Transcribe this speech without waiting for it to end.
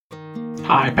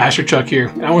Hi, Pastor Chuck here,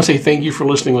 and I want to say thank you for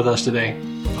listening with us today.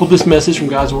 Hope this message from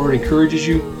God's Word encourages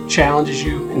you, challenges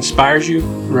you, inspires you,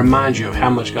 and reminds you of how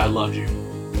much God loves you.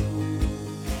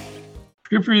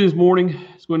 Scripture this morning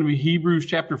is going to be Hebrews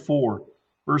chapter 4,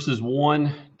 verses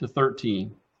 1 to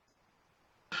 13.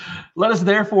 Let us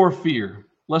therefore fear,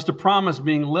 lest a promise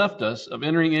being left us of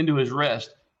entering into his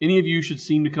rest, any of you should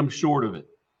seem to come short of it.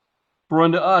 For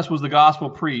unto us was the gospel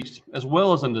preached, as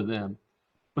well as unto them.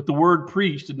 But the word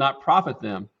preached did not profit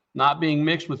them, not being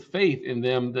mixed with faith in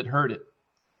them that heard it.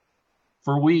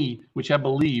 For we, which have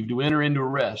believed, do enter into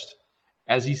rest,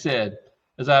 as he said,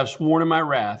 as I have sworn in my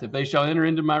wrath, if they shall enter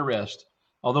into my rest,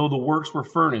 although the works were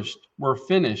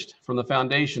finished from the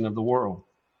foundation of the world.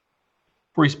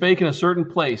 For he spake in a certain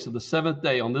place of the seventh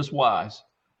day on this wise,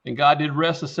 and God did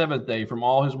rest the seventh day from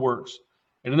all his works.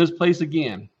 And in this place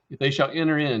again, if they shall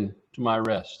enter in to my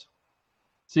rest.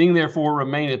 Seeing therefore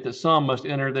remaineth that some must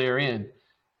enter therein,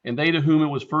 and they to whom it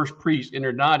was first preached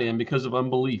entered not in because of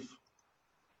unbelief.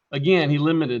 Again he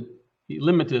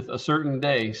limiteth a certain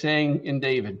day, saying in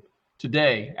David,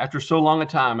 today, after so long a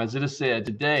time, as it is said,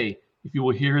 today, if you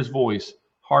will hear his voice,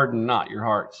 harden not your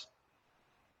hearts.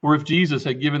 For if Jesus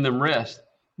had given them rest,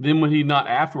 then would he not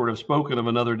afterward have spoken of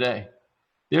another day?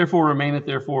 Therefore remaineth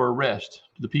therefore a rest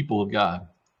to the people of God.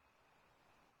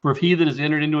 For if he that is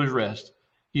entered into his rest,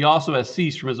 he also has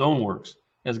ceased from his own works,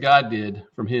 as God did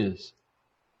from his.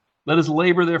 Let us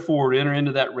labor therefore to enter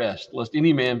into that rest, lest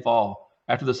any man fall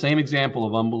after the same example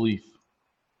of unbelief.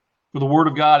 For the word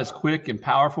of God is quick and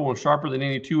powerful and sharper than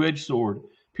any two-edged sword,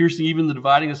 piercing even the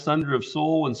dividing asunder of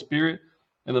soul and spirit,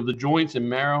 and of the joints and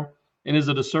marrow, and is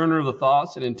a discerner of the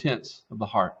thoughts and intents of the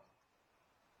heart.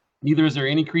 Neither is there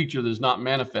any creature that is not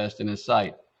manifest in his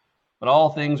sight, but all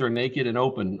things are naked and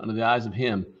open under the eyes of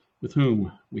him with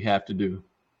whom we have to do.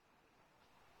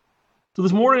 So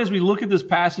this morning, as we look at this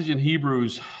passage in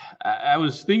Hebrews, I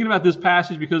was thinking about this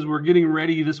passage because we're getting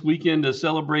ready this weekend to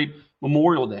celebrate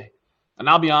Memorial Day. And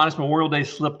I'll be honest, Memorial Day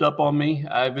slipped up on me.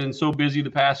 I've been so busy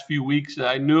the past few weeks.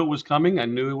 I knew it was coming. I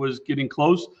knew it was getting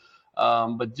close,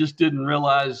 but just didn't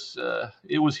realize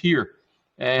it was here.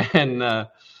 And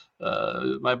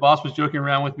my boss was joking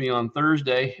around with me on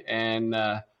Thursday, and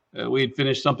we had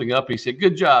finished something up. He said,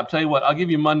 good job. Tell you what, I'll give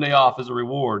you Monday off as a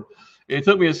reward. It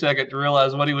took me a second to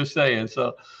realize what he was saying.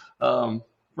 So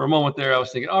for a moment there, I was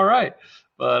thinking, all right.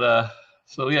 But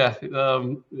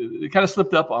it kind of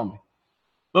slipped up on me.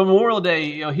 But Memorial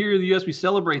Day, here in the U.S., we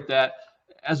celebrate that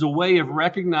as a way of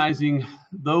recognizing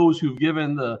those who've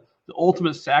given the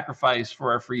ultimate sacrifice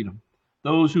for our freedom,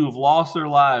 those who have lost their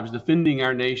lives defending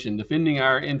our nation, defending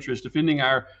our interests, defending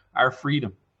our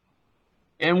freedom.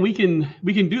 And we can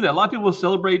do that. A lot of people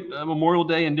celebrate Memorial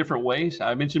Day in different ways.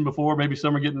 I mentioned before, maybe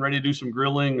some are getting ready to do some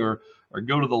grilling or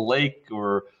go to the lake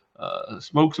or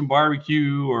smoke some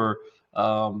barbecue or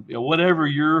whatever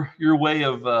your way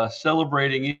of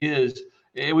celebrating is.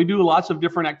 And we do lots of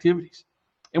different activities.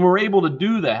 And we're able to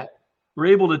do that. We're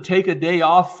able to take a day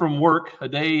off from work, a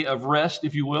day of rest,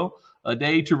 if you will, a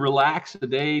day to relax, a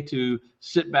day to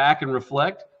sit back and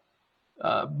reflect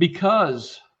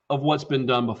because of what's been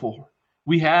done before.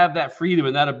 We have that freedom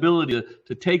and that ability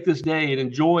to take this day and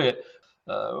enjoy it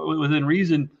within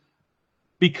reason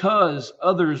because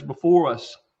others before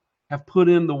us have put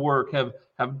in the work, have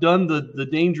done the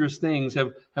dangerous things,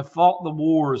 have fought the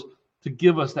wars to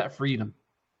give us that freedom.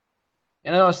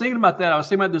 And I was thinking about that. I was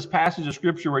thinking about this passage of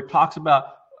scripture where it talks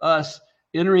about us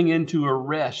entering into a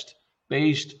rest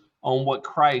based on what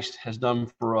Christ has done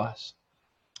for us.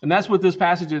 And that's what this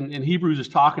passage in Hebrews is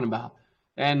talking about.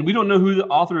 And we don't know who the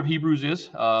author of Hebrews is.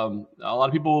 A lot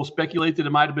of people speculate that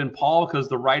it might have been Paul because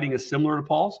the writing is similar to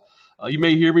Paul's. You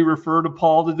may hear me refer to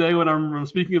Paul today when I'm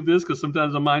speaking of this because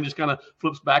sometimes my mind just kind of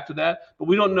flips back to that. But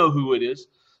we don't know who it is.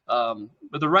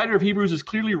 But the writer of Hebrews is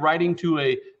clearly writing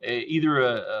to either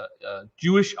a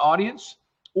Jewish audience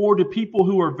or to people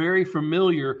who are very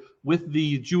familiar with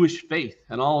the Jewish faith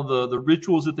and all of the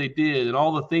rituals that they did and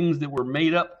all the things that were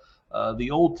made up the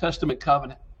Old Testament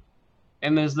covenant.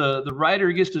 And as the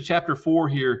writer gets to chapter 4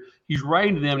 here, he's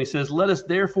writing to them and he says, let us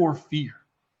therefore fear.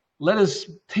 Let us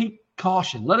take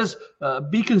caution. Let us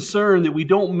be concerned that we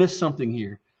don't miss something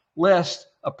here, lest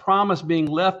a promise being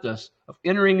left us of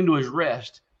entering into his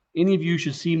rest, any of you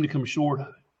should seem to come short of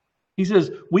it. He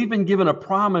says, we've been given a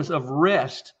promise of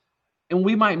rest and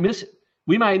we might miss it.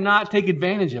 We might not take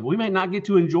advantage of it. We might not get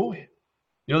to enjoy it.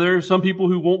 There are some people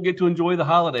who won't get to enjoy the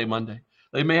holiday Monday.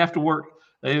 They may have to work.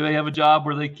 They have a job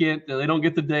where they don't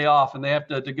get the day off and they have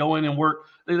to go in and work.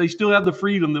 They still have the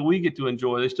freedom that we get to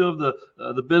enjoy. They still have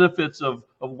the benefits of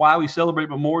why we celebrate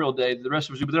Memorial Day, the rest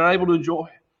of us do, but they're not able to enjoy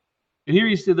it. And here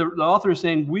he said, the author is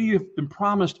saying, we have been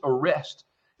promised a rest.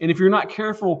 And if you're not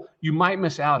careful, you might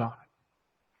miss out on it.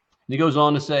 And he goes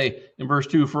on to say in verse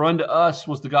 2, for unto us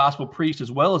was the gospel preached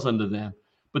as well as unto them.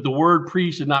 But the word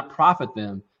preached did not profit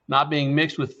them, not being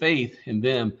mixed with faith in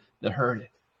them that heard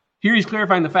it. Here he's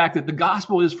clarifying the fact that the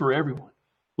gospel is for everyone.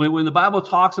 When the Bible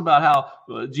talks about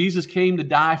how Jesus came to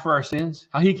die for our sins,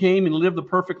 how he came and lived the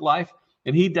perfect life,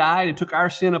 and he died and took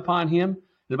our sin upon him.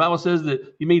 The Bible says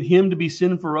that he made him to be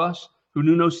sin for us, who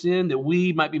knew no sin, that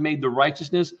we might be made the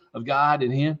righteousness of God in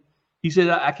him. He said,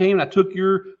 I came and I took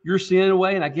your sin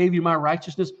away and I gave you my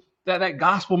righteousness. That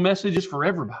gospel message is for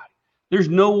everybody. There's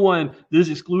no one that is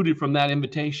excluded from that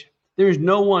invitation. There is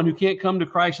no one who can't come to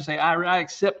Christ and say, I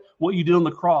accept what you did on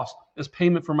the cross as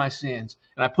payment for my sins,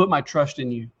 and I put my trust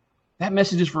in you. That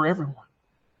message is for everyone.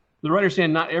 The writer's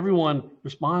saying not everyone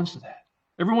responds to that.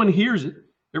 Everyone hears it.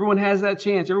 Everyone has that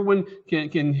chance. Everyone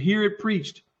can hear it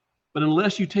preached. But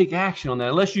unless you take action on that,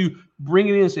 unless you bring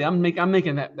it in and say, I'm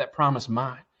making that promise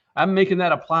mine. I'm making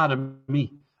that apply to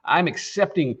me. I'm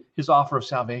accepting his offer of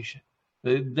salvation.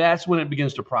 That's when it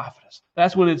begins to profit us.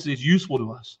 That's when it's useful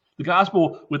to us. The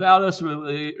gospel, without us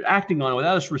acting on it,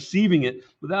 without us receiving it,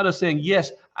 without us saying,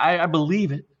 yes, I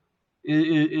believe it,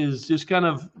 is just kind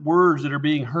of words that are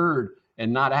being heard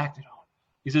and not acted on.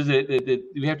 He says that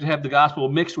you have to have the gospel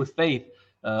mixed with faith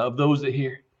of those that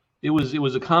hear. It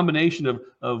was a combination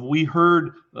of we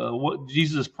heard what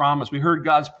Jesus promised. We heard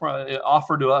God's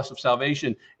offer to us of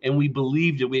salvation, and we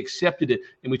believed it. We accepted it,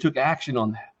 and we took action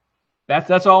on that.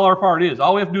 That's all our part is.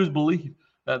 All we have to do is believe.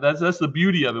 That's the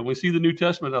beauty of it. We see the New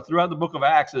Testament throughout the book of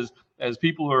Acts as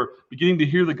people are beginning to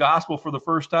hear the gospel for the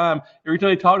first time. Every time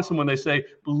they talk to someone, they say,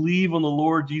 "Believe on the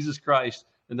Lord Jesus Christ,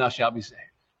 and thou shalt be saved."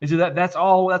 They say that's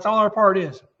all our part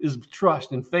is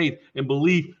trust and faith and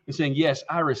belief and saying, "Yes,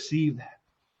 I receive that."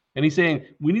 And he's saying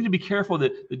we need to be careful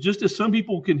that just as some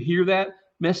people can hear that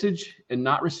message and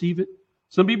not receive it,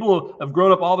 some people have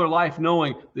grown up all their life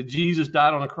knowing that Jesus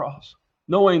died on a cross,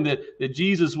 knowing that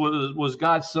Jesus was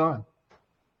God's son.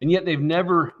 And yet they've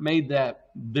never made that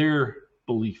their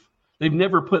belief. They've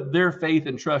never put their faith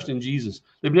and trust in Jesus.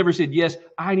 They've never said, yes,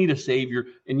 I need a Savior.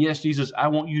 And yes, Jesus, I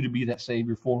want you to be that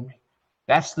Savior for me.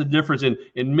 That's the difference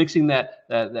in mixing that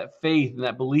faith and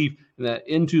that belief and that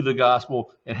into the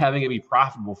gospel and having it be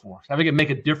profitable for us, having it make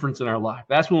a difference in our life.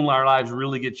 That's when our lives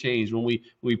really get changed, when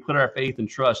we put our faith and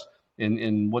trust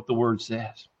in what the word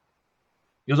says.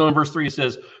 It goes on in verse 3, it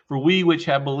says, for we which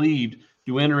have believed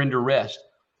do enter into rest.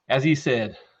 As he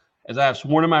said, as I have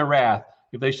sworn in my wrath,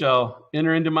 if they shall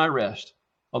enter into my rest,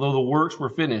 although the works were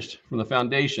finished from the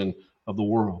foundation of the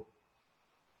world.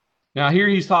 Now here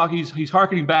he's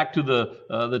hearkening back to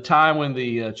the time when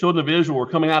the children of Israel were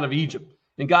coming out of Egypt,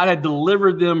 and God had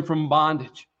delivered them from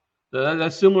bondage.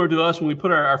 That's similar to us when we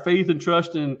put our faith and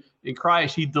trust in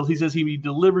Christ. He says he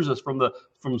delivers us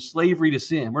from slavery to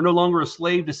sin. We're no longer a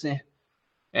slave to sin,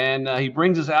 and he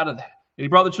brings us out of that. And he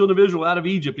brought the children of Israel out of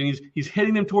Egypt, and he's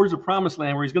heading them towards the promised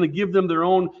land where he's going to give them their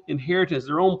own inheritance,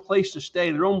 their own place to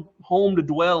stay, their own home to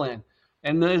dwell in.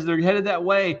 And as they're headed that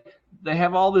way, they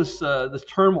have all this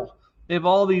turmoil. They have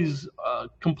all these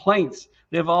complaints.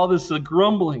 They have all this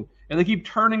grumbling, and they keep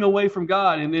turning away from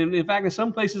God. And in fact, in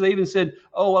some places, they even said,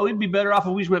 oh, well, we'd be better off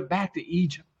if we just went back to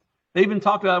Egypt. They even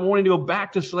talked about wanting to go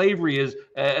back to slavery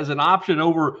as an option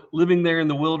over living there in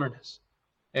the wilderness.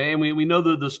 And we know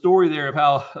the story there of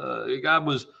how God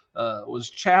was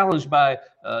challenged by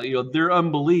their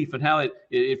unbelief and how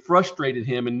it frustrated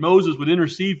him. And Moses would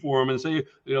intercede for him and say,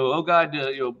 oh God,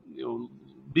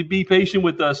 be patient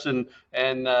with us.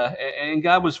 And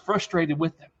God was frustrated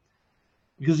with them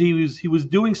because he was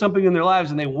doing something in their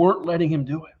lives and they weren't letting him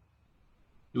do it.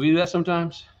 Do we do that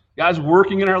sometimes? God's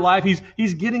working in our life.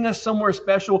 He's getting us somewhere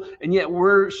special, and yet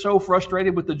we're so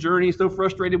frustrated with the journey, so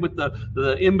frustrated with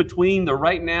the in-between, the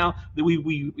right now, that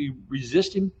we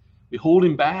resist him, we hold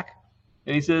him back.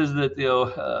 And he says that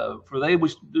for they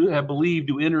which have believed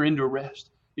to enter into rest.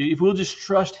 If we'll just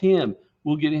trust him,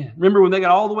 we'll get in. Remember when they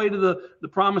got all the way to the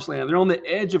promised land, they're on the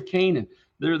edge of Canaan.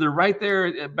 They're right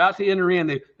there about to enter in.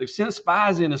 They've sent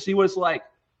spies in to see what it's like.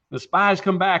 The spies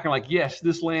come back and are like, yes,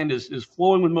 this land is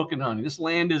flowing with milk and honey. This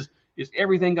land is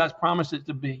everything God's promised it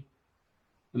to be.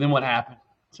 And then what happened?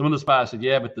 Some of the spies said,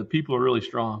 yeah, but the people are really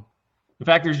strong. In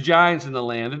fact, there's giants in the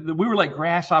land. We were like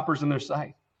grasshoppers in their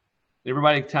sight.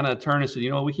 Everybody kind of turned and said,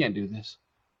 we can't do this.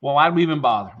 Well, why do we even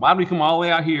bother? Why do we come all the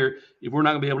way out here if we're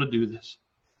not going to be able to do this?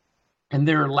 And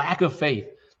their lack of faith,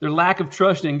 their lack of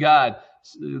trust in God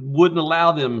wouldn't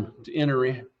allow them to enter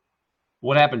in.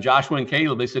 What happened? Joshua and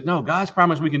Caleb, they said, no, God's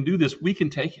promised we can do this. We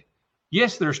can take it.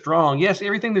 Yes, they're strong. Yes,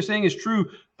 everything they're saying is true,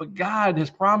 but God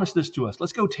has promised this to us.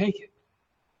 Let's go take it.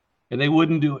 And they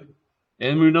wouldn't do it.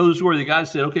 And we know the story that God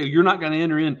said, okay, you're not going to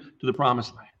enter into the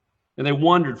promised land. And they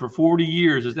wandered for 40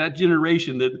 years as that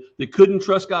generation that couldn't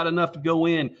trust God enough to go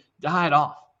in died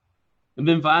off. And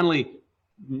then finally,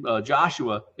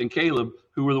 Joshua and Caleb,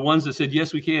 who were the ones that said,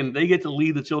 yes, we can, they get to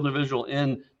lead the children of Israel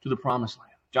into the promised land.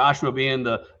 Joshua being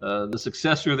the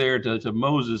successor there to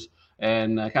Moses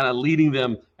and kind of leading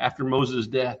them after Moses'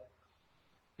 death.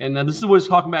 And this is what it's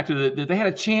talking back to, that they had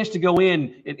a chance to go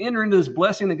in and enter into this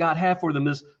blessing that God had for them,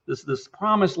 this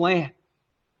promised land,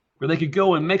 where they could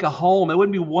go and make a home. They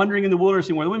wouldn't be wandering in the wilderness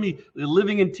anymore. They wouldn't be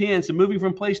living in tents and moving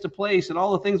from place to place and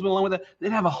all the things went along with that.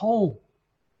 They'd have a home,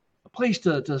 a place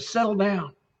to settle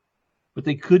down. But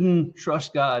they couldn't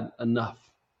trust God enough.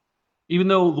 Even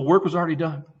though the work was already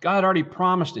done. God had already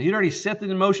promised it. He'd already set it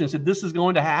in motion and said, this is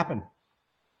going to happen.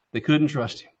 They couldn't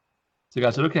trust him. So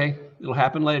God said, okay, it'll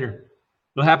happen later.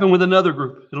 It'll happen with another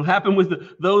group. It'll happen with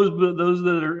those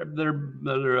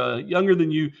that are younger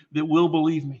than you that will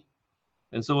believe me.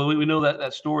 And so we know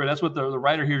that story. That's what the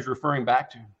writer here is referring back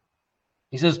to.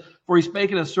 He says, for he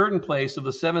spake in a certain place of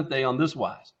the seventh day on this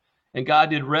wise, and God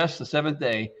did rest the seventh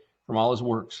day from all his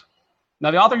works.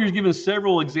 Now, the author here is given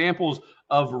several examples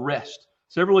of rest,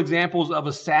 several examples of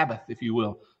a Sabbath, if you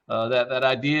will, that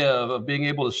idea of being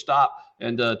able to stop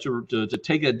and to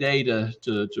take a day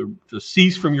to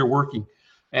cease from your working.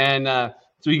 And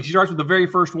so he starts with the very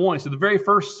first one. So the very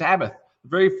first Sabbath, the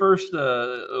very first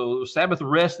Sabbath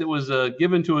rest that was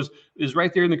given to us is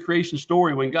right there in the creation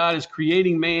story when God is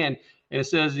creating man. And it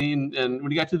says, and when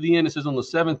he got to the end, it says on the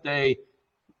seventh day,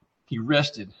 he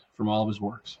rested from all of his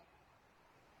works.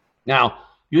 Now,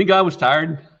 you think God was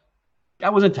tired?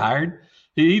 God wasn't tired.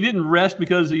 He didn't rest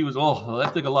because he was,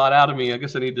 that took a lot out of me. I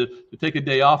guess I need to take a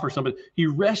day off or something. He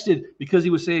rested because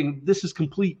he was saying, this is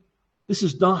complete. This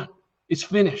is done. It's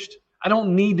finished. I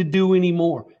don't need to do any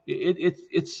more.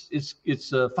 It's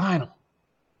final.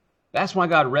 That's why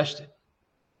God rested.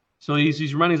 So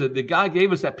he's reminding us that God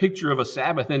gave us that picture of a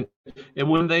Sabbath, and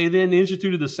when they then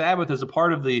instituted the Sabbath as a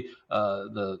part of the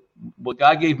what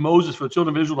God gave Moses for the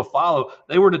children of Israel to follow,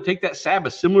 they were to take that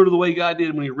Sabbath similar to the way God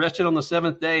did when he rested on the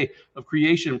seventh day of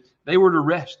creation. They were to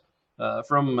rest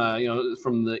from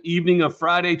the evening of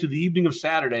Friday to the evening of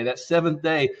Saturday. That seventh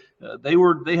day,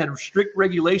 they had strict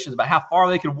regulations about how far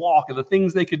they could walk and the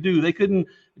things they could do. They couldn't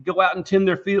go out and tend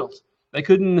their fields. They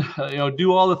couldn't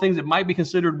do all the things that might be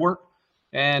considered work.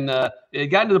 And it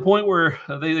got to the point where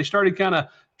they started kind of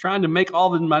trying to make all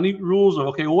the minute rules of,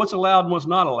 okay, well, what's allowed and what's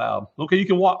not allowed. Okay, you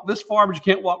can walk this far, but you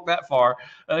can't walk that far.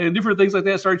 And different things like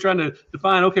that started trying to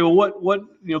define, okay, well, what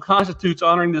constitutes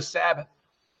honoring this Sabbath.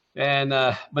 And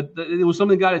but it was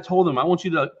something God had told them. I want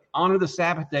you to honor the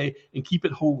Sabbath day and keep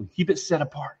it holy, keep it set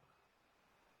apart.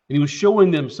 And he was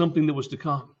showing them something that was to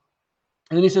come.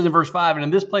 And then he says in verse 5, and in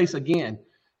this place again,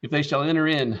 if they shall enter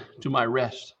in to my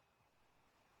rest.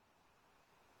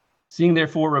 Seeing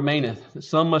therefore remaineth that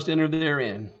some must enter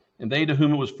therein, and they to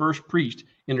whom it was first preached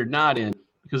entered not in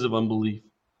because of unbelief.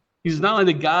 He says not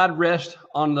only did God rest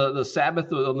on the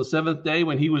Sabbath, on the seventh day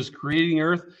when he was creating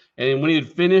earth, and when he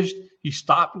had finished, he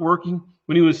stopped working.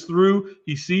 When he was through,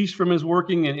 he ceased from his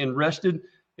working and rested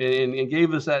and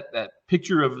gave us that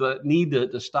picture of the need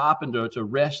to stop and to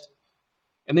rest.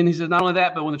 And then he says not only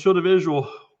that, but when the children of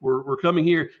Israel were coming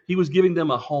here, he was giving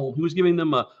them a home. He was giving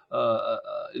them a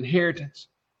inheritance,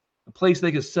 a place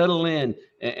they could settle in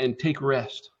and take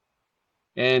rest.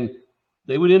 And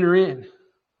they would enter in.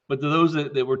 But to those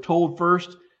that were told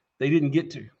first, they didn't get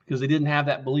to because they didn't have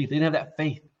that belief. They didn't have that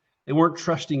faith. They weren't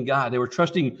trusting God. They were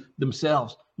trusting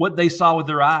themselves, what they saw with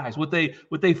their eyes, what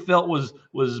they felt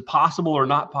was possible or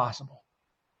not possible.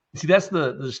 See, that's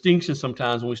the distinction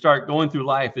sometimes when we start going through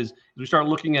life is we start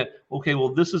looking at, okay,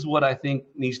 well, this is what I think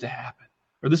needs to happen,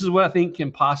 or this is what I think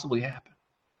can possibly happen.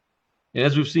 And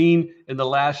as we've seen in the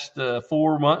last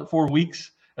 4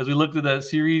 weeks, as we looked at that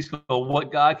series called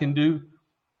What God Can Do,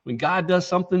 when God does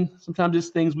something, sometimes it's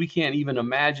things we can't even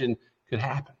imagine could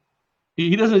happen.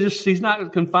 He's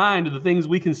not confined to the things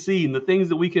we can see and the things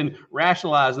that we can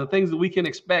rationalize and the things that we can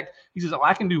expect. He says,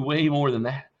 I can do way more than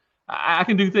that. I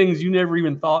can do things you never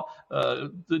even thought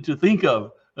to think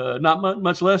of, not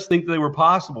much less think they were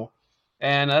possible.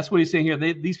 And that's what he's saying here.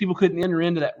 These people couldn't enter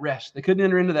into that rest. They couldn't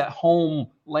enter into that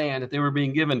homeland that they were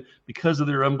being given because of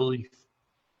their unbelief.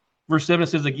 Verse 7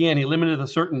 says, again, he limited a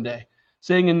certain day,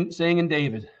 saying in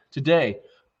David, today,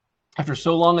 after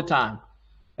so long a time,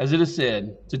 as it is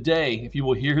said, today, if you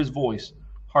will hear his voice,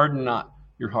 harden not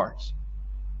your hearts.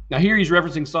 Now here he's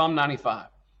referencing Psalm 95.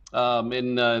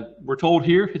 And we're told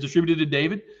here it's attributed to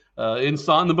David. In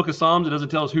the book of Psalms, it doesn't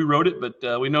tell us who wrote it,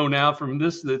 but we know now from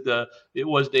this that it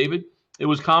was David. It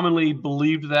was commonly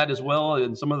believed that as well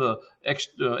in some of the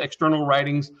external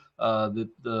writings that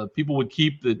the people would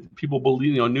keep, that people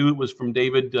believe, knew it was from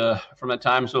David from that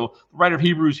time. So the writer of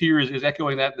Hebrews here is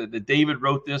echoing that David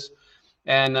wrote this,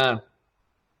 and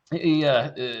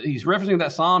he's referencing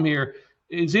that psalm here.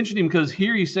 It's interesting because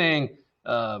here he's saying,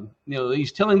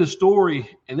 he's telling the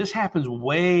story, and this happens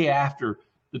way after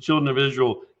the children of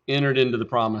Israel entered into the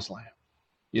promised land.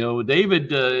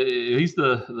 David, he's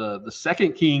the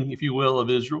second king, if you will, of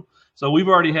Israel. So we've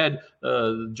already had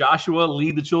Joshua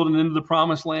lead the children into the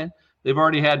promised land. They've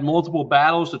already had multiple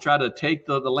battles to try to take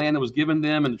the land that was given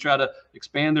them and to try to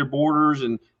expand their borders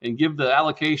and give the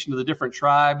allocation to the different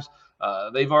tribes.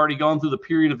 They've already gone through the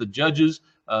period of the judges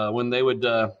when they would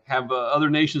have other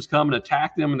nations come and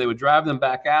attack them, and they would drive them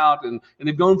back out. And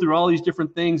they've gone through all these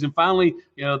different things. And finally,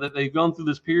 that they've gone through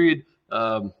this period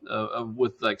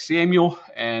with like Samuel,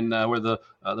 and where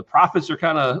the prophets are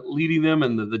kind of leading them,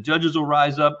 and the judges will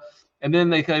rise up, and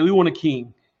then they say, we want a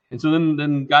king. And so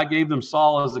then God gave them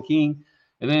Saul as the king,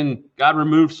 and then God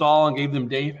removed Saul and gave them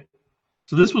David.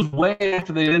 So this was way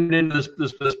after they entered into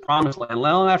this promised land,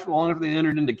 long after they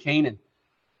entered into Canaan.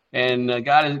 And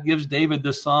God gives David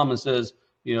this psalm and says,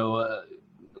 he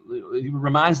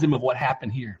reminds them of what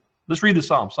happened here. Let's read the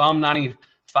psalm, Psalm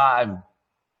 95.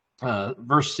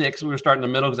 Verse 6, we're going to start in the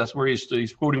middle because that's where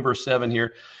he's quoting verse 7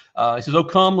 here. He says, "Oh,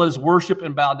 come, let us worship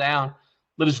and bow down.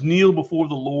 Let us kneel before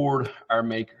the Lord our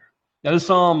Maker." Now, this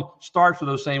psalm starts with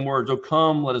those same words, "Oh,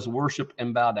 come, let us worship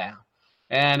and bow down."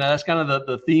 And that's kind of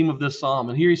the theme of this psalm.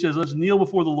 And here he says, let's kneel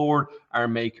before the Lord our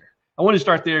Maker. I want to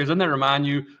start there because doesn't that remind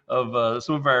you of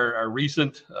some of our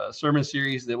recent sermon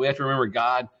series that we have to remember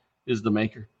God is the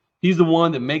Maker. He's the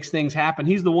one that makes things happen.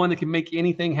 He's the one that can make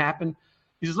anything happen.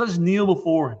 He says, let us kneel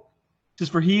before him. He says,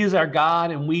 for he is our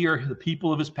God, and we are the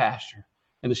people of his pasture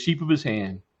and the sheep of his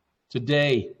hand.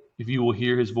 Today, if you will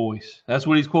hear his voice. That's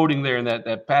what he's quoting there in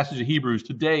that passage of Hebrews.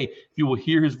 Today, if you will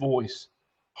hear his voice,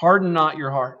 harden not your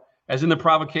heart, as in the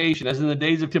provocation, as in the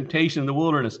days of temptation in the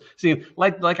wilderness. See,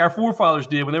 like our forefathers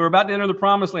did when they were about to enter the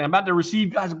promised land, about to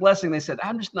receive God's blessing, they said,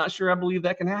 I'm just not sure I believe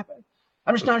that can happen.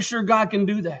 I'm just not sure God can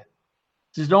do that.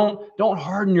 He says, don't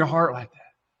harden your heart like that.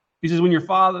 He says, when your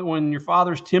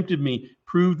fathers tempted me,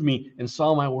 proved me, and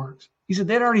saw my works. He said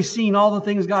they'd already seen all the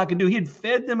things God could do. He had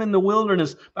fed them in the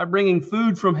wilderness by bringing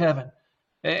food from heaven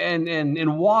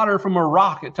and water from a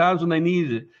rock at times when they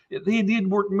needed it. He did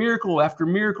work miracle after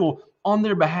miracle on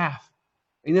their behalf,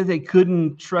 and yet they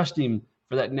couldn't trust him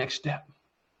for that next step.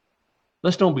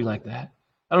 Let's don't be like that.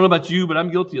 I don't know about you, but I'm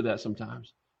guilty of that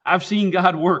sometimes. I've seen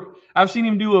God work. I've seen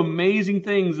him do amazing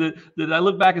things that I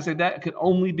look back and say, that could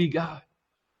only be God.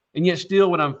 And yet still,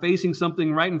 when I'm facing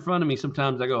something right in front of me,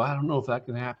 sometimes I go, I don't know if that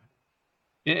can happen.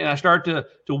 And I start to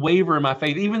waver in my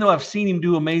faith, even though I've seen him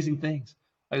do amazing things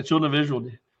like the children of Israel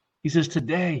did. He says,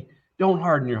 today, don't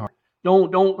harden your heart.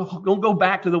 Don't go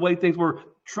back to the way things were.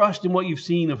 Trust in what you've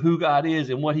seen of who God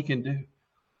is and what he can do.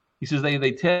 He says,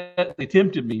 they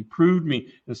tempted me, proved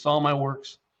me, and saw my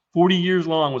works. 40 years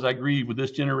long was I grieved with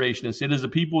this generation, and said, as a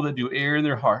people that do err in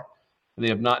their heart, and they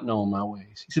have not known my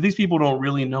ways. He said, these people don't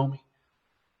really know me.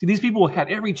 See, these people had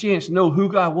every chance to know who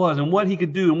God was and what he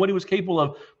could do and what he was capable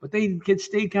of, but they had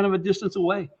stayed kind of a distance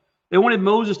away. They wanted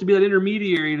Moses to be that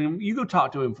intermediary, and you go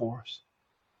talk to him for us.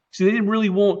 See, they didn't really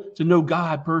want to know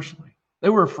God personally. They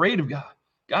were afraid of God.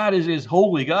 God is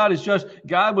holy. God is just.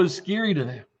 God was scary to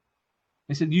them.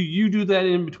 They said, you do that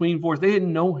in between for us. They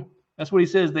didn't know him. That's what he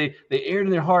says. They erred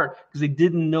in their heart because they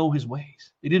didn't know his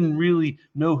ways. They didn't really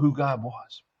know who God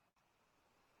was.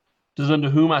 It says, unto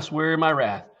whom I swear in my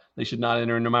wrath, they should not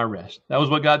enter into my rest. That was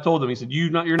what God told them. He said, you're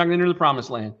not going to enter the promised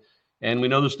land. And we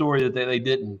know the story that they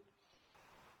didn't.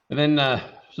 And then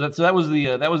so that was the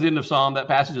end of Psalm, that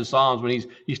passage of Psalms when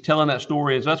he's telling that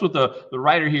story. And so that's what the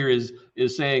writer here is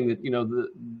saying,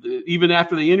 that even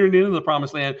after they entered into the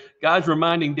promised land, God's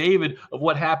reminding David of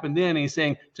what happened then. And he's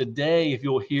saying, today, if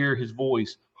you'll hear his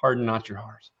voice, harden not your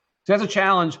hearts. So that's a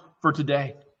challenge for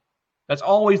today. That's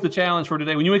always the challenge for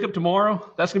today. When you wake up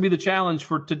tomorrow, that's going to be the challenge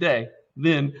for today.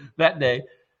 Then that day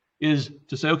is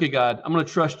to say, okay, God, I'm going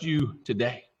to trust you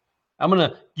today. I'm going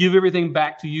to give everything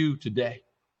back to you today.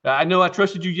 I know I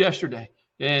trusted you yesterday,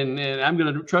 and I'm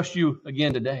going to trust you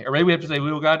again today. Or maybe we have to say,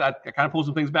 well, God, I kind of pulled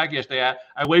some things back yesterday.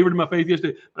 I wavered in my faith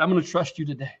yesterday, but I'm going to trust you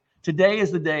today. Today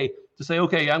is the day to say,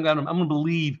 okay, I'm going to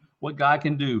believe what God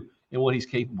can do and what he's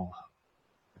capable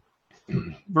of.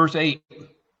 Verse 8, the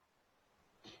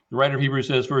writer of Hebrews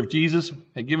says, for if Jesus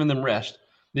had given them rest,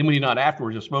 then would he not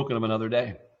afterwards have spoken of another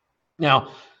day?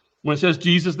 Now, when it says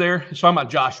Jesus there, it's talking about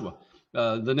Joshua.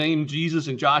 The name Jesus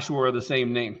and Joshua are the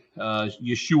same name,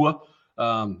 Yeshua.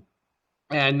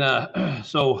 And the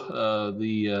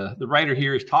writer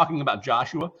here is talking about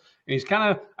Joshua, and he's kind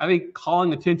of, I think,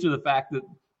 calling attention to the fact that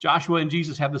Joshua and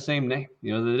Jesus have the same name.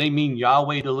 You know, they mean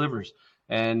Yahweh delivers,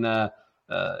 and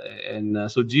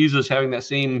so Jesus having that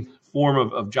same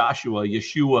form of Joshua,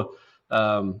 Yeshua,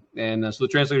 so the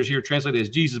translators here translate it as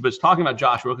Jesus, but it's talking about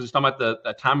Joshua because it's talking about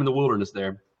the time in the wilderness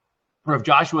there, where if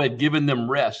Joshua had given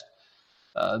them rest,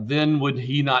 then would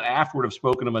he not afterward have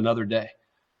spoken of another day?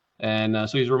 And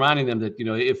so he's reminding them that, you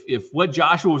know, if what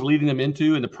Joshua was leading them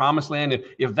into in the promised land,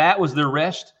 if that was their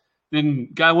rest, then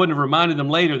God wouldn't have reminded them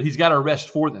later that he's got a rest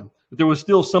for them. That there was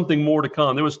still something more to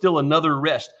come. There was still another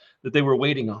rest that they were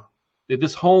waiting on. That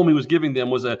this home he was giving them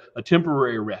was a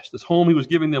temporary rest. This home he was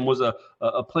giving them was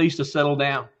a place to settle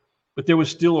down. But there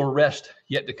was still a rest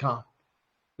yet to come.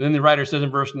 Then the writer says in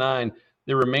verse 9,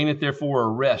 there remaineth therefore a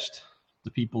rest,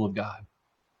 the people of God.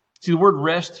 See, the word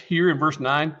rest here in verse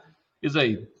 9 is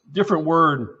a different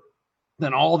word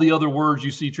than all the other words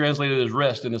you see translated as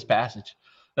rest in this passage.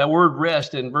 That word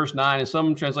rest in verse 9, in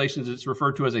some translations, it's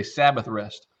referred to as a Sabbath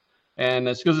rest. And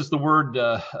it's because it's the word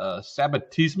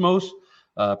sabbatismos.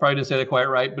 Probably didn't say that quite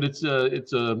right, but it's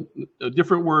a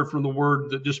different word from the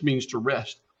word that just means to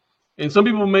rest. And some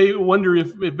people may wonder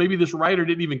if maybe this writer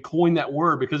didn't even coin that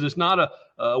word, because it's not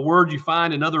a word you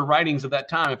find in other writings of that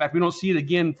time. In fact, we don't see it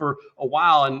again for a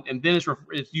while, and then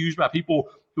it's used by people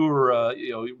who are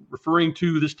referring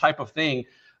to this type of thing.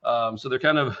 So they're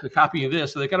kind of copying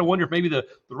this. So they kind of wonder if maybe the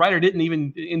writer didn't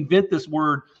even invent this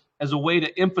word as a way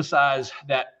to emphasize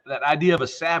that idea of a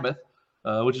Sabbath,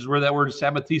 which is where that word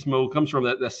sabbatismo comes from,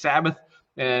 the Sabbath,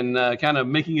 and kind of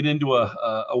making it into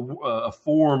a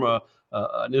form,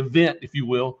 an event, if you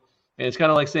will. And it's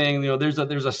kind of like saying, there's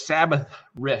a Sabbath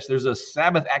rest. There's a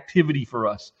Sabbath activity for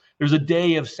us. There's a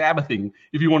day of Sabbathing,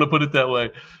 if you want to put it that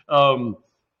way.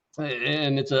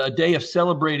 And it's a day of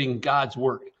celebrating God's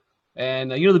work.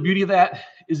 And the beauty of that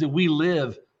is that we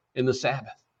live in the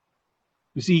Sabbath.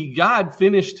 You see, God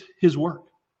finished his work.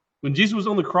 When Jesus was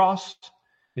on the cross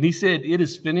and he said, "It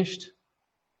is finished,"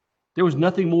 there was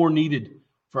nothing more needed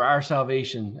for our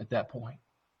salvation at that point.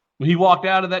 When he walked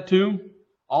out of that tomb,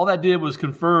 all that did was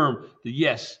confirm that,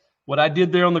 yes, what I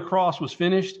did there on the cross was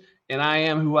finished, and I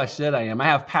am who I said I am. I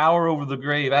have power over the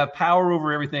grave. I have power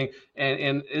over everything, and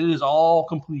it is all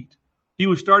complete. He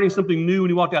was starting something new when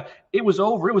he walked out. It was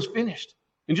over. It was finished.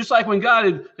 And just like when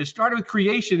God had started with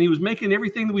creation, he was making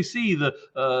everything that we see,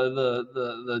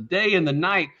 the day and the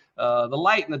night, the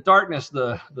light and the darkness,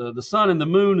 the sun and the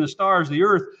moon and the stars, the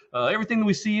earth, everything that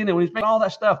we see in it. When he's making all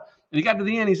that stuff, and he got to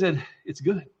the end, he said, "It's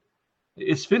good.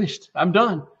 It's finished. I'm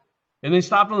done." And then he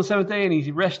stopped on the seventh day and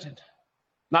he rested.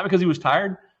 Not because he was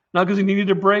tired, not because he needed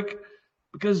a break,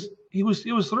 because he was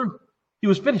through. He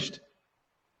was finished.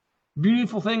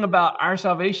 Beautiful thing about our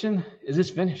salvation is it's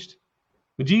finished.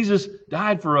 When Jesus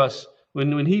died for us,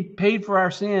 when he paid for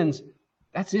our sins,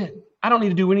 that's it. I don't need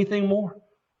to do anything more.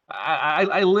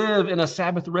 I live in a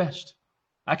Sabbath rest.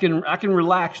 I can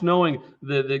relax knowing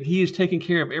that he is taking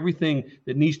care of everything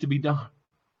that needs to be done.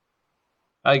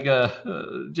 Like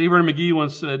J. Vernon McGee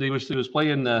once said, he was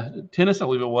playing tennis, I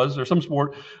believe it was, or some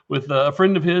sport, with a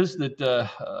friend of his that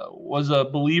was a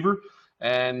believer.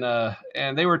 And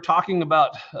they were talking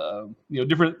about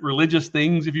different religious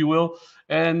things, if you will.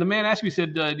 And the man asked me, he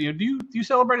said, do you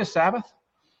celebrate a Sabbath?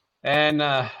 And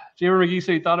J. Vernon McGee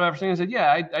said he thought about it for a second. I said,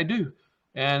 yeah, I do.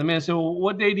 And the man said, well,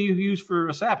 what day do you use for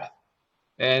a Sabbath?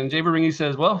 And J. Vernon McGee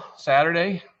says, well,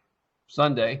 Saturday,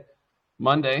 Sunday,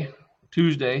 Monday,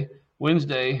 Tuesday,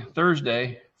 Wednesday,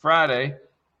 Thursday, Friday,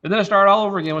 and then I start all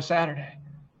over again with Saturday.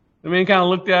 The man kind of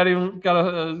looked at him kind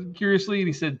of curiously, and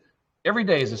he said, every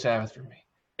day is a Sabbath for me.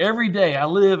 Every day I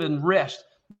live in rest,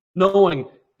 knowing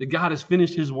that God has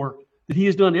finished his work, that he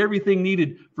has done everything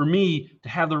needed for me to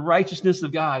have the righteousness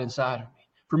of God inside of me,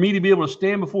 for me to be able to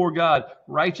stand before God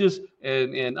righteous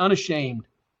and unashamed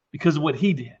because of what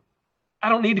he did. I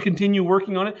don't need to continue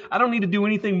working on it. I don't need to do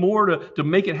anything more to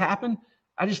make it happen.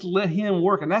 I just let him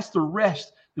work, and that's the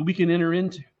rest that we can enter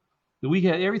into.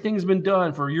 That everything's been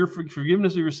done for your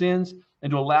forgiveness of your sins and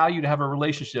to allow you to have a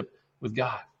relationship with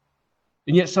God.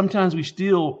 And yet sometimes we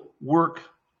still work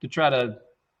to try to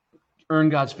earn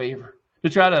God's favor, to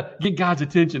try to get God's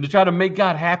attention, to try to make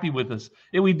God happy with us.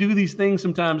 And we do these things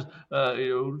sometimes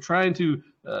trying to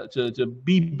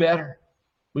be better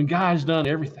when God has done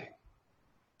everything.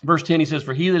 Verse 10, he says,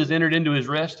 "For he that has entered into his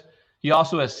rest, he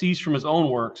also has ceased from his own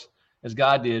works, as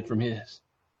God did from his."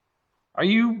 Are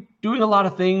you doing a lot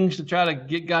of things to try to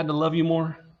get God to love you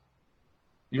more?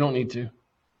 You don't need to.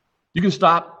 You can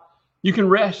stop. You can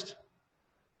rest.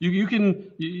 You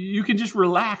can just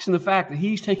relax in the fact that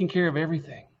he's taking care of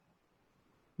everything.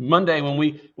 Monday, when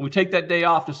we take that day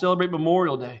off to celebrate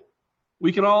Memorial Day,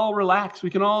 we can all relax.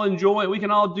 We can all enjoy it. We can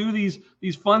all do these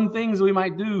fun things that we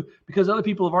might do because other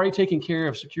people have already taken care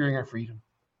of securing our freedom.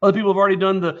 Other people have already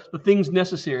done the things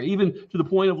necessary, even to the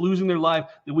point of losing their life,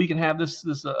 that we can have this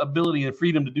ability and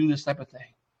freedom to do this type of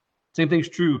thing. Same thing's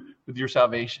true with your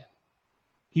salvation.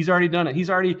 He's already done it. He's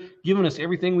already given us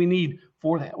everything we need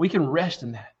for that. We can rest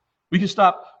in that. We can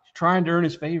stop trying to earn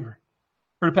his favor.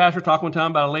 I heard a pastor talk one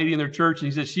time about a lady in their church,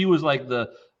 and he said she was like the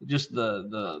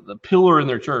pillar in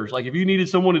their church. Like if you needed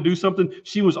someone to do something,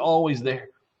 she was always there.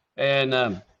 And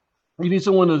you need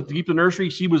someone to keep the nursery,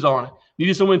 she was on it. You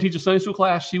needed someone to teach a Sunday school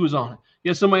class, she was on it. You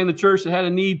had somebody in the church that had a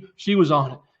need, she was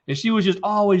on it. And she was just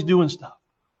always doing stuff.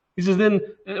 He says then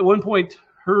at one point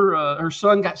her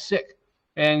son got sick,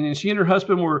 and she and her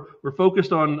husband were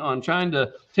focused on trying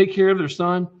to take care of their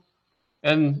son,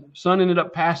 and son ended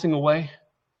up passing away.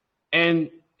 And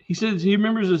he says he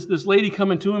remembers this lady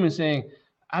coming to him and saying,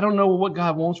 I don't know what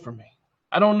God wants from me.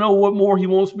 I don't know what more he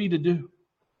wants me to do.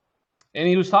 And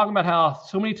he was talking about how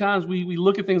so many times we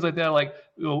look at things like that, like,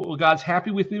 well, God's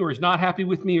happy with me, or he's not happy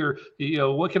with me, or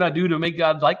what can I do to make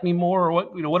God like me more, or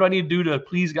what do I need to do to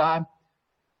please God?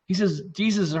 He says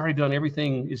Jesus has already done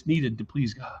everything is needed to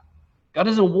please God. God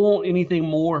doesn't want anything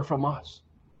more from us.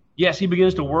 Yes, he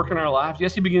begins to work in our lives.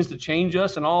 Yes, he begins to change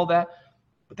us and all that,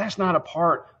 but that's not a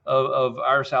part of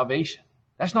our salvation.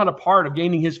 That's not a part of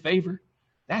gaining his favor.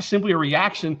 That's simply a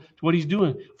reaction to what he's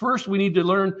doing. First, we need to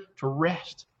learn to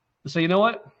rest. To say, you know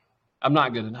what? I'm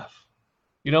not good enough.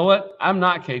 You know what? I'm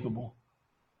not capable.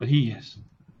 But he is.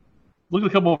 Look at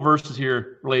a couple of verses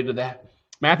here related to that.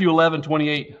 Matthew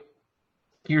 11:28.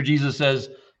 Here Jesus says,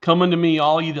 come unto me,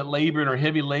 all ye that labor and are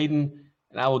heavy laden,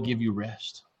 and I will give you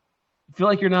rest. You feel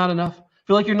like you're not enough?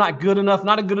 Feel like you're not good enough?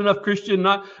 Not a good enough Christian?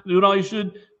 Not doing all you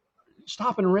should?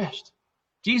 Stop and rest.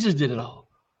 Jesus did it all.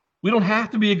 We don't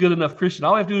have to be a good enough Christian.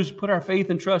 All we have to do is put our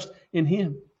faith and trust in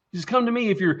him. He says, come to me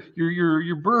if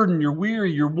you're burdened, you're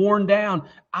weary, you're worn down.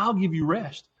 I'll give you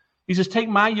rest. He says, take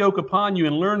my yoke upon you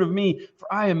and learn of me,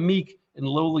 for I am meek and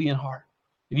lowly in heart,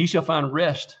 and ye shall find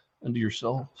rest unto your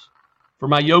souls. For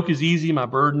my yoke is easy, my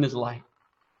burden is light.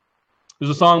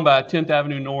 There's a song by 10th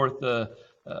Avenue North,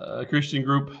 a Christian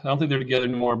group. I don't think they're together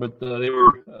anymore, but they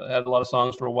had a lot of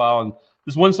songs for a while. And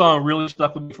this one song really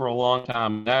stuck with me for a long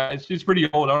time. It's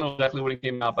pretty old. I don't know exactly when it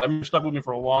came out, but it stuck with me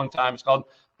for a long time. It's called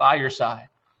By Your Side.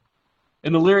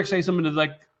 And the lyrics say something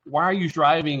like, why are you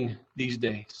striving these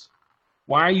days?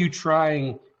 Why are you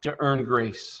trying to earn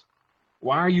grace?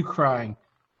 Why are you crying?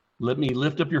 Let me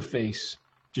lift up your face.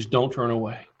 Just don't turn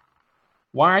away.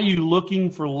 Why are you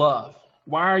looking for love?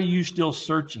 Why are you still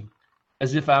searching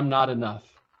as if I'm not enough?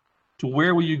 To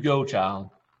where will you go,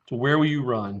 child? To where will you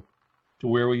run? To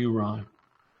where will you run?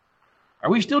 Are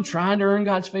we still trying to earn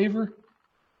God's favor?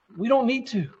 We don't need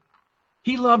to.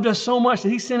 He loved us so much that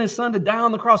he sent his son to die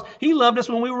on the cross. He loved us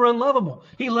when we were unlovable.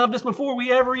 He loved us before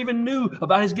we ever even knew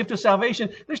about his gift of salvation.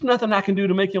 There's nothing I can do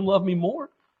to make him love me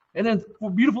more. And then the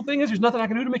beautiful thing is there's nothing I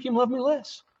can do to make him love me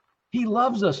less. He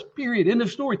loves us, period. End of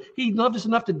story. He loved us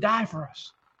enough to die for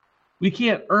us. We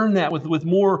can't earn that with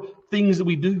more things that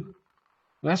we do.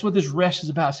 And that's what this rest is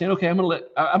about, saying, okay, I'm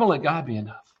gonna let God be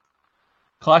enough.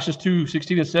 Colossians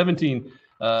 2:16 and 17.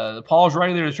 Paul's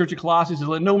writing there to the church of Colossae, says,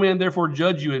 let no man therefore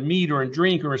judge you in meat or in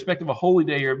drink or in respect of a holy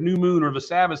day or of new moon or of a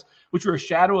Sabbath, which are a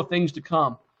shadow of things to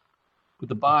come, but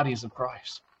the bodies of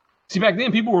Christ. See, back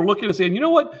then people were looking and saying, you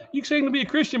know what, you claim to be a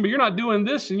Christian, but you're not doing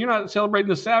this, and you're not celebrating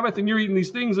the Sabbath, and you're eating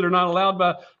these things that are not allowed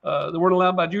by, that weren't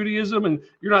allowed by Judaism, and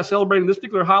you're not celebrating this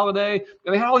particular holiday.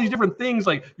 And they had all these different things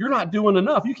like, you're not doing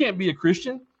enough. You can't be a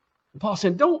Christian. And Paul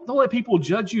said, don't let people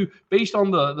judge you based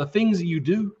on the things that you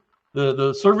do.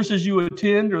 The services you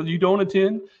attend or you don't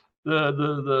attend,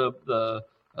 the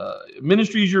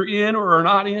ministries you're in or are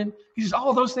not in. He says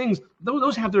all those things,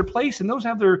 those have their place and those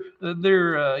have their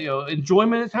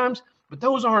enjoyment at times, but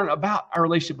those aren't about our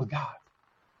relationship with God.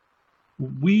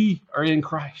 We are in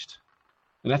Christ,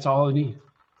 and that's all we need.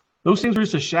 Those things were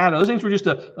just a shadow. Those things were just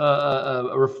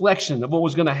a reflection of what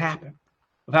was going to happen,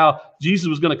 of how Jesus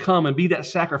was going to come and be that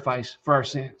sacrifice for our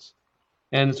sins.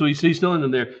 And so he's telling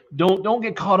them there, don't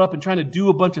get caught up in trying to do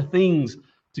a bunch of things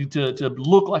to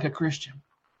look like a Christian.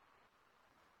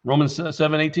 Romans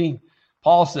 7:18,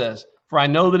 Paul says, for I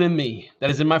know that in me, that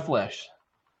is in my flesh,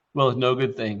 dwelleth no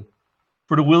good thing.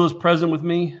 For the will is present with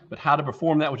me, but how to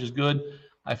perform that which is good,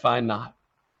 I find not.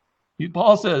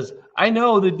 Paul says, I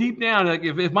know that deep down, like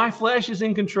if my flesh is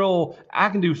in control, I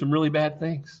can do some really bad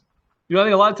things. I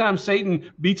think a lot of times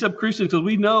Satan beats up Christians because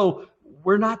we know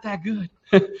we're not that good.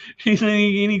 He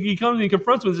comes and he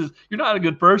confronts us and says, you're not a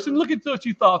good person. Look at what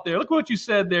you thought there. Look what you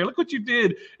said there. Look what you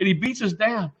did. And he beats us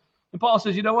down. And Paul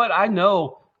says, you know what? I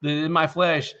know that in my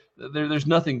flesh, there's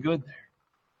nothing good there.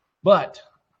 But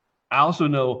I also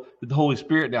know that the Holy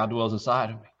Spirit now dwells inside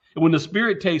of me. And when the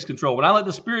Spirit takes control, when I let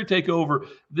the Spirit take over,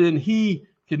 then he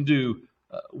can do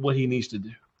what he needs to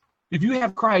do. If you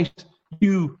have Christ,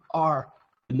 you are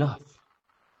enough.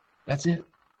 That's it.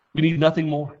 We need nothing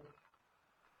more.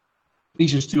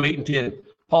 Ephesians 2:8-10.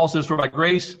 Paul says, for by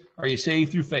grace are you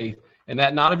saved through faith, and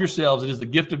that not of yourselves, it is the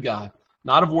gift of God,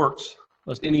 not of works,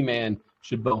 lest any man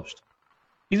should boast.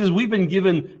 He says we've been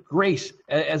given grace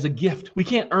as a gift. We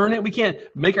can't earn it. We can't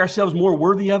make ourselves more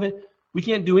worthy of it. We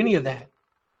can't do any of that.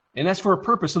 And that's for a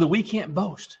purpose so that we can't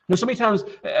boast. You know, so many times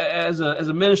as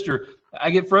a minister, I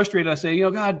get frustrated. I say, you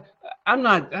know, God, I'm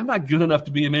not good enough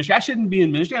to be in ministry. I shouldn't be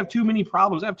in ministry. I have too many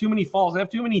problems. I have too many faults. I have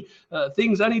too many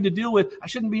things I need to deal with. I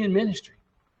shouldn't be in ministry.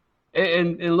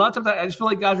 And a lot of times I just feel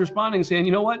like God's responding and saying,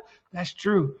 you know what? That's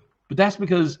true. But that's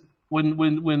because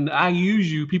when I use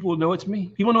you, people will know it's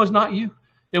me. People know it's not you.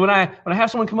 And when I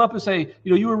have someone come up and say,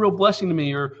 you know, you were a real blessing to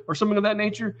me or something of that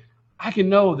nature, I can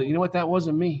know that, you know what, that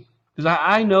wasn't me. Because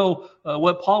I know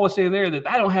what Paul was saying there, that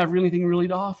I don't have anything really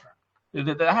to offer,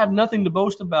 that I have nothing to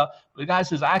boast about. But God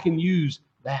says, I can use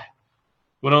that.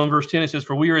 But on verse 10, it says,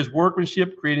 for we are his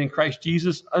workmanship, created in Christ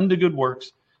Jesus unto good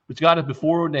works, which God has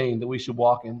before ordained that we should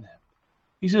walk in them.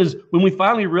 He says, when we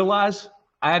finally realize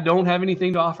I don't have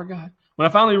anything to offer God, when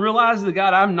I finally realize that,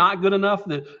 God, I'm not good enough,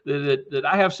 that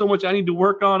I have so much I need to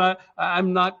work on,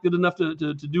 I'm not good enough to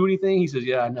do anything, he says,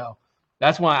 yeah, I know.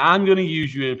 That's why I'm going to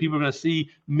use you, and people are going to see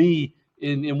me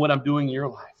in what I'm doing in your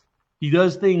life. He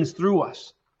does things through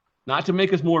us, not to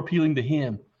make us more appealing to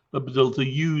him, but to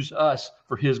use us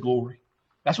for his glory.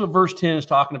 That's what verse 10 is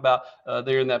talking about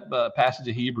there in that passage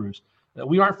of Hebrews.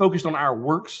 We aren't focused on our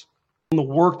works, on the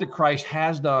work that Christ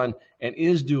has done and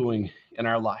is doing in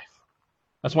our life.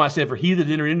 That's why I said, for he that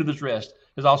entered into this rest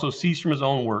has also ceased from his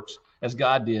own works, as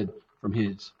God did from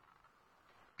his.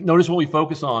 Notice what we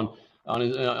focus on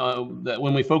his, that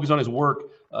when we focus on his work,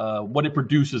 what it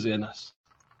produces in us.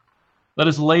 Let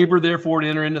us labor, therefore, to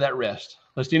enter into that rest,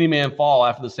 lest any man fall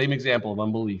after the same example of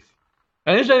unbelief.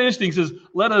 And it's interesting. He says,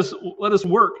 let us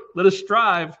work, let us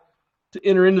strive to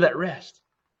enter into that rest.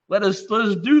 Let us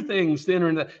do things to enter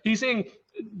into that. He's saying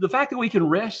the fact that we can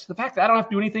rest, the fact that I don't have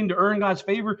to do anything to earn God's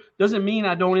favor, doesn't mean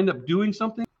I don't end up doing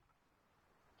something.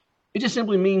 It just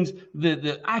simply means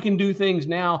that I can do things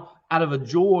now out of a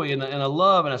joy and a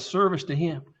love and a service to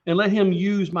him, and let him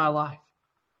use my life.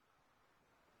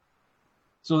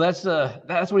 So that's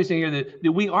what he's saying here,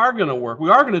 that we are going to work. We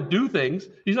are going to do things.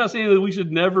 He's not saying that we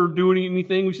should never do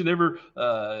anything. We should never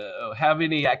have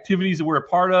any activities that we're a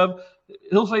part of.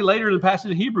 He'll say later in the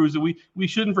passage of Hebrews that we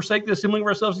shouldn't forsake the assembling of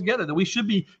ourselves together, that we should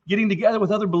be getting together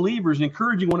with other believers and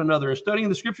encouraging one another and studying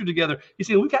the scripture together. He's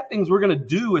saying we've got things we're going to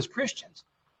do as Christians,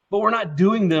 but we're not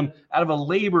doing them out of a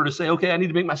labor to say, okay, I need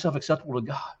to make myself acceptable to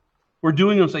God. We're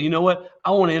doing them to say, you know what?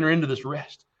 I want to enter into this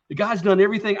rest. God's done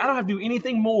everything. I don't have to do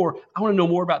anything more. I want to know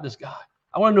more about this God.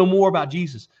 I want to know more about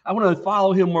Jesus. I want to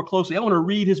follow him more closely. I want to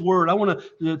read his word. I want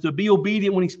to be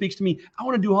obedient when he speaks to me. I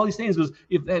want to do all these things because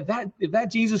if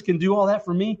that Jesus can do all that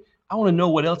for me, I want to know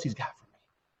what else he's got for me.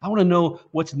 I want to know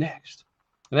what's next.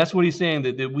 And that's what he's saying,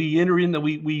 that we enter in, that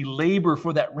we labor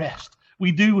for that rest.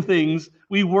 We do things,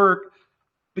 we work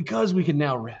because we can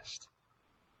now rest.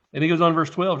 And he goes on in verse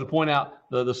 12 to point out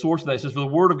the source of that. He says, for the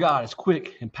word of God is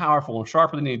quick and powerful and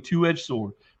sharper than any two-edged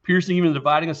sword, piercing even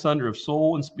dividing asunder of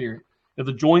soul and spirit, of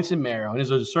the joints and marrow, and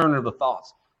is a discerner of the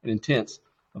thoughts and intents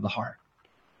of the heart.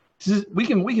 He says, we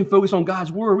can focus on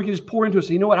God's word. We can just pour into it and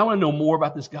say, you know what? I want to know more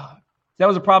about this God. That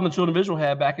was a problem the children of Israel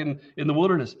had back in the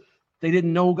wilderness. They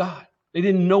didn't know God. They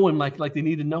didn't know him like they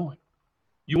needed to know him.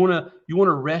 You want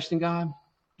to rest in God?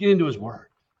 Get into his word.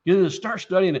 Start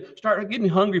studying it. Start getting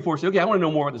hungry for it. Say, okay, I want to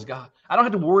know more about this God. I don't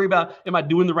have to worry about, am I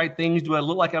doing the right things? Do I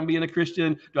look like I'm being a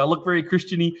Christian? Do I look very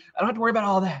Christian-y? I don't have to worry about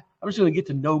all that. I'm just going to get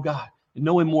to know God and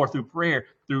know him more through prayer,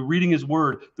 through reading his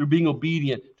word, through being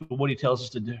obedient to what he tells us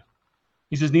to do.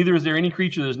 He says, neither is there any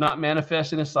creature that is not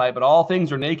manifest in his sight, but all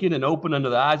things are naked and open unto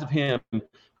the eyes of him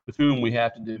with whom we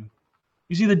have to do.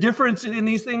 You see, the difference in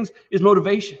these things is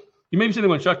motivation. You may be saying,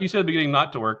 well, Chuck, you said at the beginning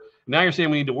not to work. Now you're saying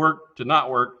we need to work to not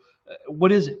work.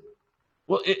 What is it?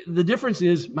 Well, the difference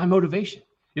is my motivation.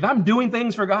 If I'm doing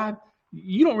things for God,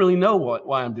 you don't really know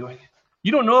why I'm doing it.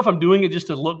 You don't know if I'm doing it just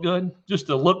to look good, just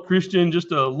to look Christian, just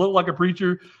to look like a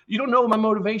preacher. You don't know my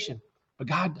motivation, but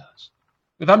God does.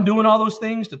 If I'm doing all those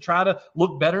things to try to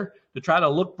look better, to try to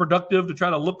look productive, to try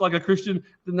to look like a Christian,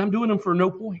 then I'm doing them for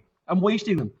no point. I'm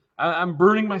wasting them. I'm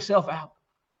burning myself out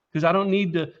because I don't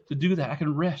need to do that. I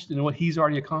can rest in what he's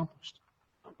already accomplished.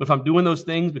 But if I'm doing those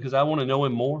things because I want to know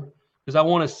him more, because I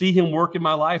want to see him work in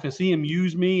my life and see him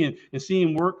use me and see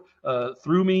him work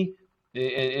through me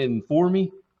and for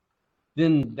me,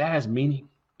 then that has meaning.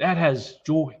 That has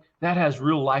joy. That has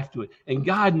real life to it. And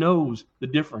God knows the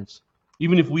difference,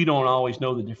 even if we don't always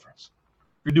know the difference.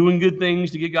 If you're doing good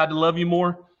things to get God to love you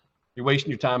more, you're wasting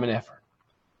your time and effort.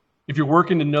 If you're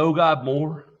working to know God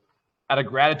more out of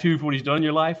gratitude for what he's done in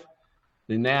your life,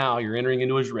 then now you're entering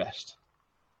into his rest.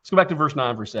 Let's go back to verse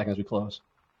 9 for a second as we close.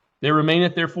 There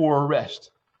remaineth therefore a rest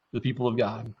to the people of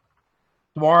God.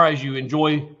 Tomorrow, as you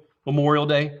enjoy Memorial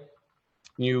Day,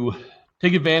 you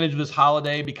take advantage of this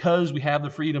holiday because we have the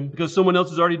freedom, because someone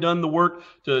else has already done the work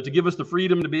to give us the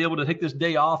freedom to be able to take this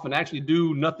day off and actually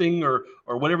do nothing or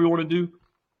whatever you want to do.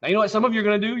 Now, you know what some of you are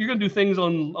going to do? You're going to do things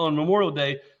on Memorial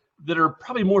Day that are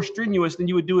probably more strenuous than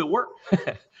you would do at work.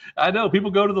 I know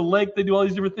people go to the lake, they do all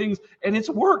these different things, and it's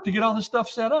work to get all this stuff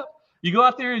set up. You go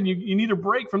out there and you need a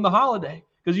break from the holiday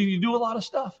because you do a lot of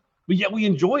stuff. But yet we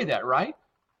enjoy that, right?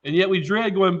 And yet we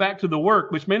dread going back to the work,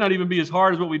 which may not even be as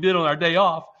hard as what we did on our day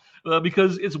off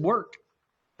because it's work.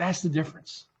 That's the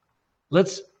difference.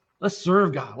 Let's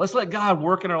serve God. Let's let God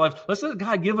work in our lives. Let's let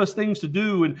God give us things to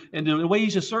do and the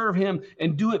ways to serve him,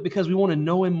 and do it because we want to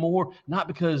know him more, not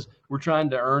because we're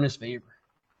trying to earn his favor.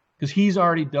 Because he's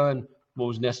already done what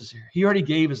was necessary. He already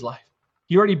gave his life.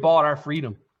 He already bought our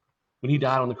freedom when he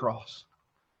died on the cross.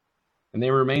 And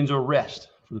there remains a rest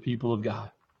for the people of God.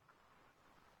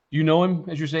 Do you know him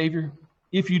as your Savior?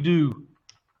 If you do,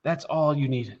 that's all you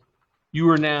needed. You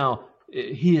are now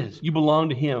his. You belong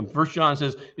to him. 1 John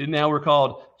says, now we're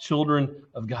called children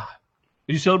of God.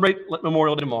 As you celebrate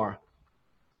Memorial Day tomorrow,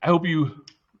 I hope you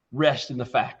rest in the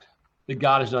fact that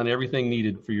God has done everything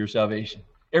needed for your salvation,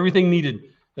 everything needed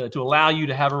to allow you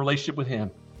to have a relationship with him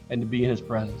and to be in his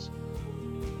presence.